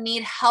 they will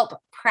need help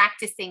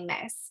practicing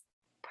this,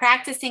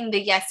 practicing the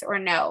yes or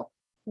no.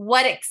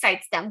 What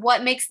excites them?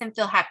 What makes them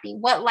feel happy?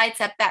 What lights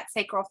up that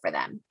sacral for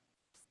them?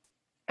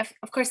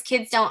 Of course,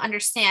 kids don't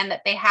understand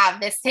that they have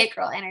this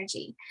sacral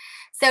energy.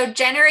 So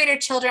generator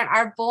children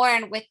are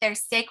born with their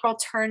sacral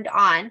turned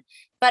on,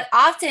 but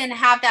often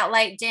have that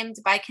light dimmed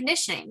by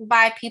conditioning,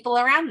 by people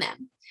around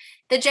them.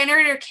 The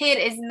generator kid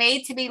is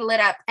made to be lit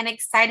up and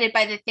excited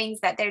by the things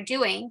that they're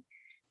doing.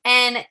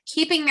 And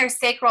keeping their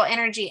sacral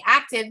energy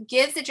active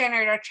gives the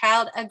generator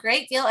child a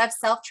great deal of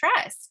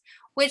self-trust,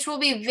 which will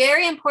be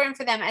very important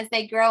for them as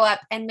they grow up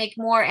and make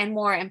more and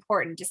more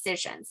important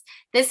decisions.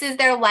 This is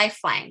their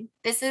lifeline.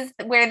 This is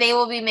where they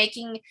will be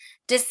making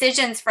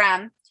decisions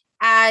from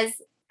as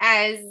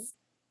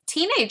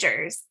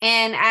teenagers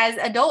and as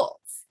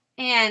adults.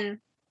 And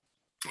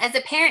as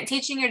a parent,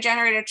 teaching your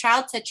generator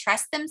child to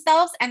trust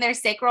themselves and their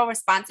sacral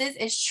responses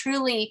is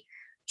truly,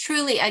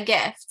 truly a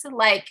gift.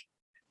 Like,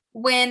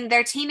 when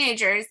they're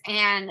teenagers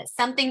and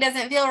something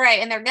doesn't feel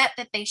right in their gut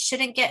that they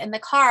shouldn't get in the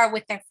car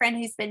with their friend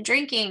who's been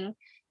drinking,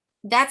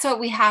 that's what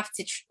we have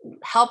to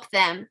help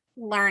them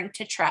learn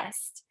to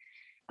trust.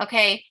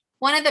 Okay.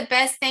 One of the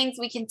best things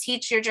we can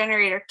teach your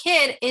generator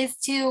kid is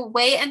to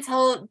wait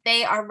until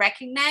they are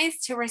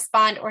recognized to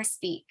respond or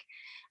speak.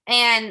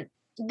 And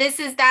this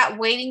is that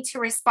waiting to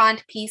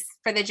respond piece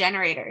for the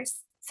generators.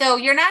 So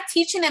you're not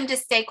teaching them to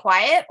stay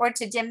quiet or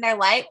to dim their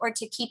light or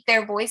to keep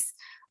their voice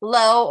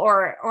low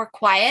or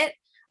quiet,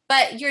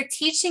 but you're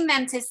teaching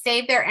them to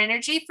save their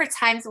energy for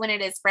times when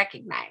it is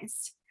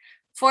recognized.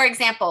 For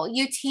example,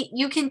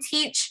 you can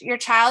teach your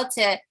child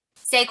to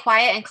stay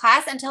quiet in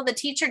class until the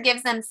teacher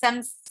gives them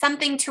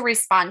something to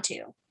respond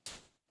to.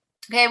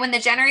 Okay, when the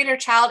generator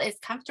child is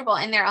comfortable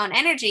in their own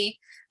energy,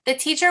 the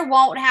teacher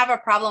won't have a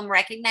problem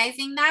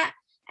recognizing that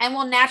and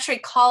will naturally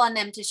call on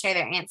them to share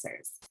their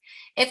answers.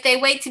 If they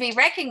wait to be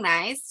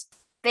recognized,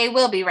 they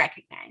will be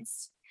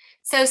recognized.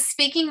 So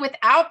speaking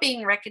without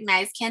being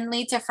recognized can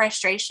lead to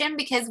frustration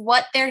because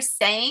what they're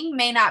saying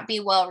may not be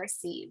well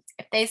received.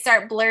 If they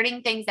start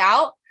blurting things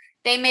out,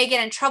 they may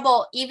get in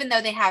trouble even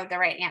though they have the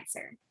right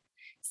answer.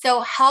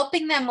 So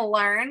helping them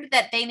learn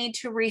that they need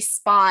to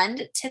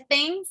respond to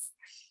things,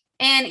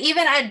 and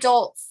even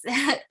adults,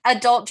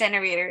 adult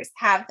generators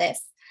have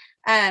this,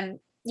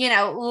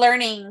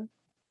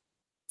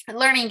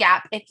 learning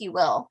gap, if you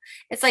will.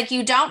 It's like,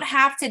 you don't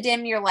have to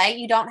dim your light.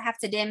 You don't have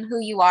to dim who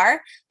you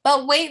are,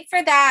 but wait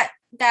for that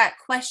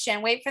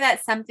question, wait for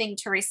that something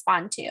to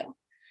respond to.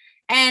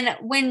 And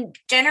when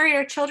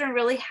generator children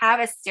really have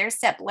a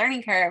stair-step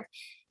learning curve,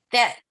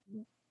 that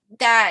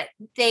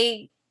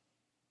they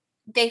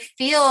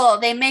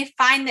may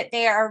find that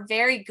they are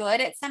very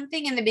good at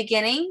something in the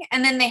beginning,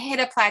 and then they hit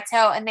a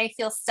plateau and they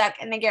feel stuck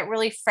and they get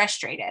really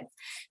frustrated.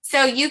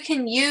 So you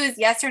can use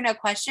yes or no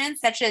questions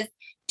such as,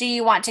 do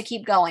you want to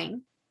keep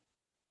going?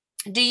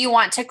 Do you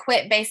want to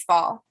quit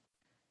baseball?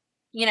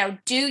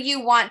 Do you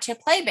want to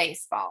play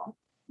baseball?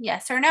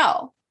 Yes or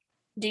no?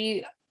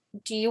 Do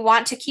you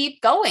want to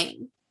keep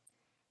going?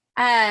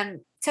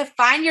 To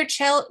find your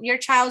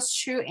child's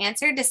true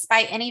answer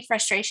despite any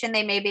frustration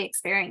they may be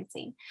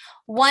experiencing.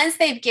 Once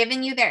they've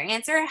given you their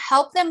answer,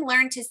 help them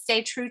learn to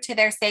stay true to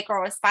their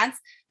sacral response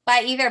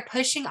by either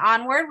pushing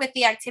onward with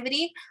the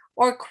activity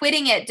or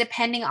quitting it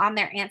depending on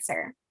their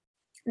answer.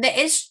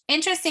 The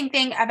interesting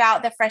thing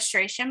about the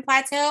frustration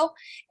plateau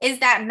is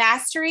that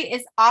mastery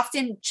is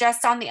often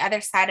just on the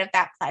other side of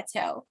that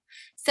plateau.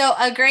 So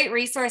a great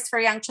resource for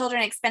young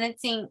children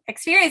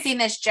experiencing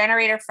this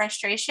generator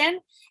frustration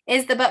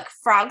is the book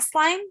Frog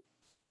Slime.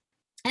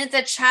 And it's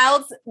a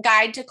child's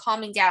guide to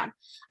calming down.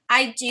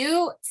 I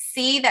do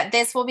see that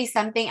this will be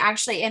something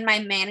actually in my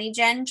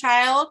Manigen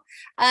child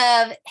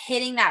of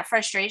hitting that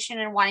frustration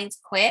and wanting to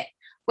quit,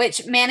 which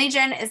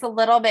Manigen is a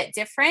little bit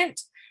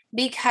different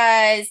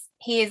because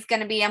he is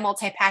going to be a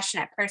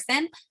multi-passionate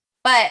person.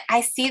 But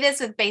I see this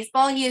with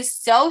baseball. He is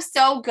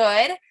so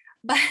good,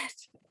 but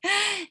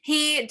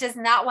he does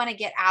not want to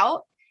get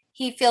out.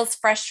 He feels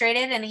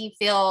frustrated and he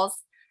feels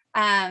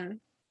a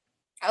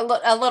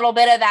little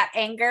bit of that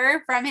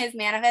anger from his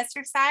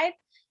manifestor side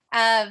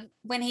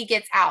when he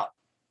gets out.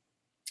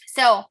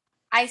 So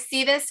I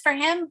see this for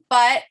him,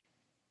 but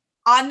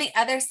on the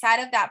other side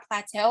of that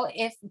plateau,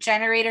 if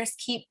generators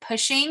keep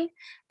pushing,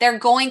 they're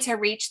going to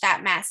reach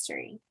that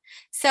mastery.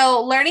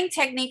 So learning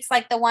techniques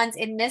like the ones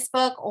in this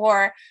book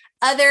or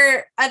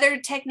other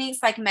techniques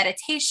like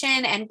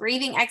meditation and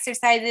breathing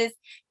exercises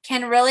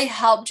can really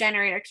help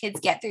generator kids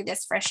get through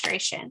this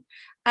frustration.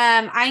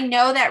 I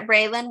know that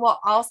Raylan will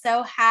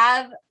also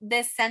have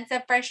this sense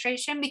of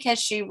frustration because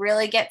she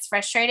really gets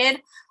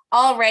frustrated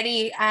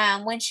already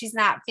when she's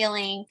not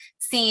feeling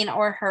seen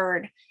or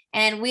heard.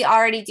 And we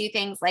already do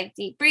things like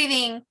deep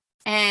breathing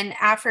and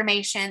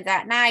affirmations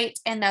at night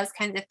and those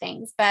kinds of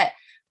things. But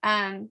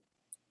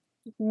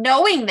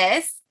knowing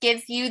this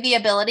gives you the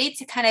ability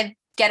to kind of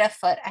get a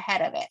foot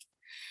ahead of it.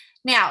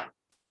 Now,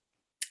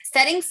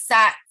 setting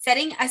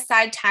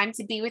aside time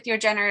to be with your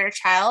generator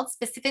child,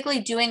 specifically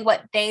doing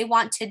what they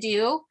want to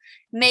do,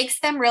 makes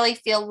them really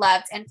feel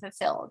loved and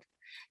fulfilled.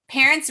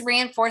 Parents'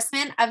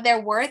 reinforcement of their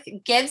worth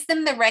gives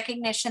them the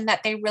recognition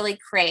that they really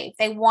crave.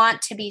 They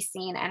want to be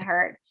seen and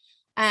heard.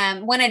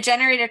 When a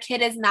generator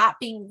kid is not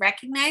being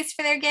recognized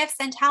for their gifts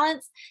and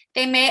talents,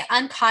 they may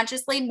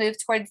unconsciously move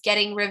towards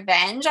getting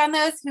revenge on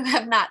those who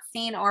have not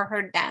seen or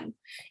heard them,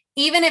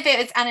 even if it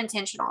is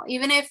unintentional,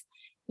 even if,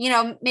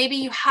 maybe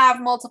you have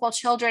multiple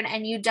children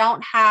and you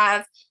don't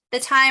have the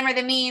time or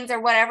the means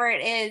or whatever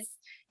it is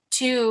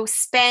to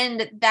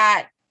spend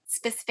that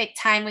specific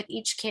time with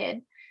each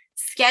kid.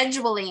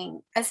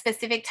 Scheduling a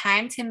specific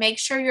time to make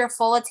sure your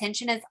full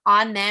attention is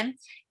on them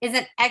is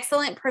an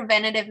excellent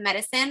preventative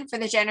medicine for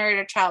the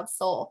generator child's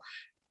soul.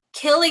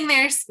 Killing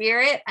their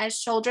spirit as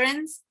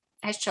children,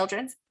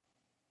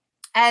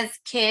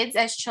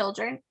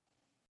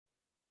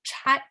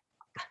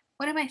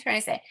 what am I trying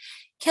to say?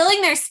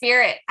 Killing their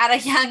spirit at a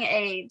young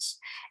age.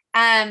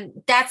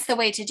 That's the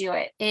way to do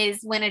it,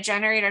 is when a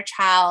generator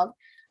child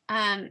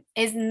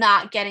is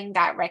not getting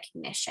that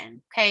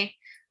recognition. Okay.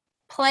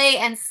 Play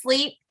and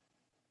sleep.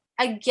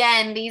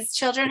 Again, these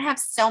children have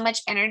so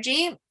much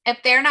energy. If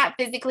they're not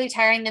physically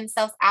tiring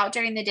themselves out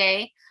during the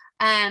day,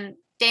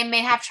 they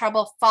may have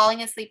trouble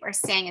falling asleep or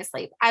staying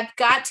asleep. I've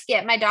got to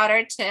get my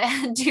daughter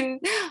to do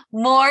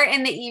more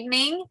in the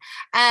evening,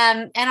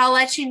 and I'll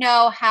let you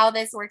know how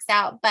this works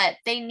out, but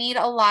they need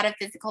a lot of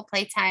physical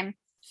playtime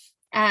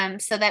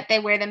so that they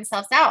wear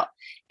themselves out.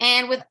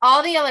 And with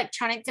all the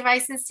electronic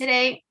devices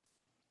today,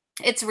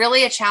 it's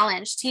really a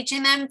challenge.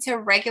 Teaching them to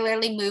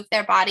regularly move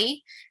their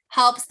body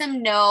helps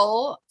them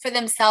know for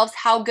themselves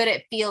how good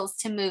it feels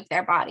to move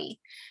their body.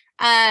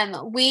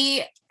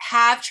 We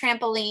have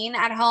trampoline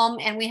at home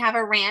and we have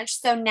a ranch.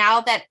 So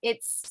now that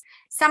it's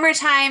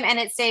summertime and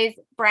it stays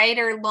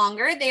brighter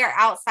longer, they are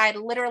outside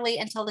literally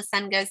until the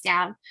sun goes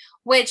down,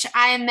 which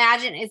I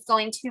imagine is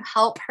going to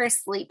help her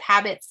sleep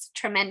habits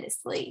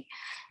tremendously.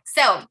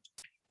 So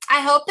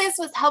I hope this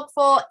was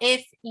helpful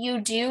if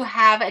you do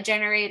have a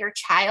generator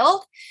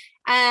child.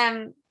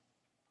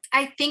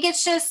 I think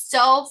it's just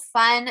so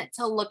fun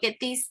to look at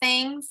these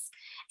things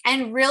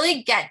and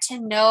really get to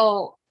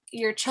know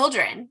your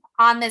children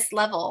on this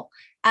level.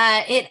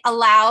 It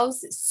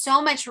allows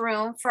so much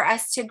room for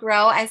us to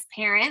grow as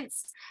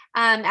parents,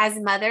 as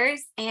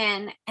mothers,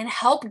 and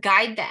help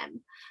guide them.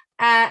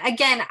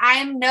 Again,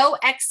 I'm no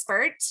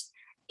expert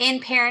in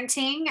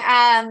parenting.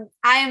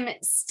 I'm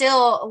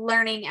still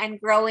learning and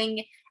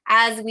growing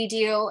as we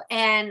do.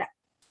 And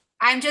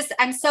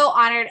I'm so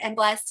honored and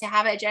blessed to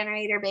have a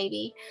generator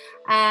baby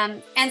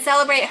and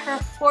celebrate her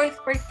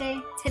 4th birthday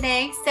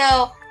today.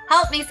 So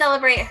help me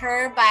celebrate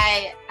her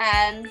by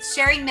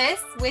sharing this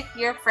with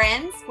your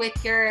friends, with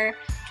your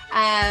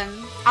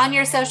on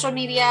your social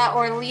media,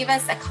 or leave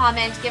us a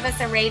comment, give us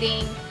a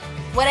rating,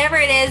 whatever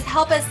it is.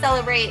 Help us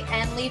celebrate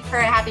and leave her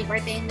a happy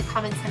birthday in the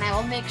comments, and I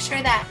will make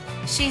sure that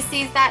she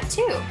sees that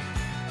too.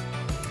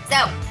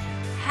 So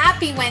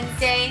happy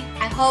Wednesday.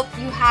 I hope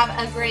you have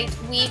a great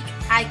week.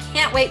 I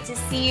can't wait to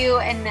see you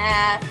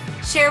and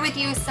share with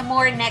you some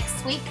more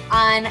next week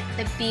on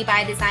the Be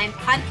by Design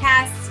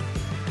podcast.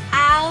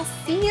 I'll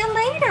see you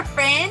later,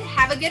 friend.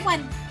 Have a good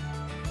one.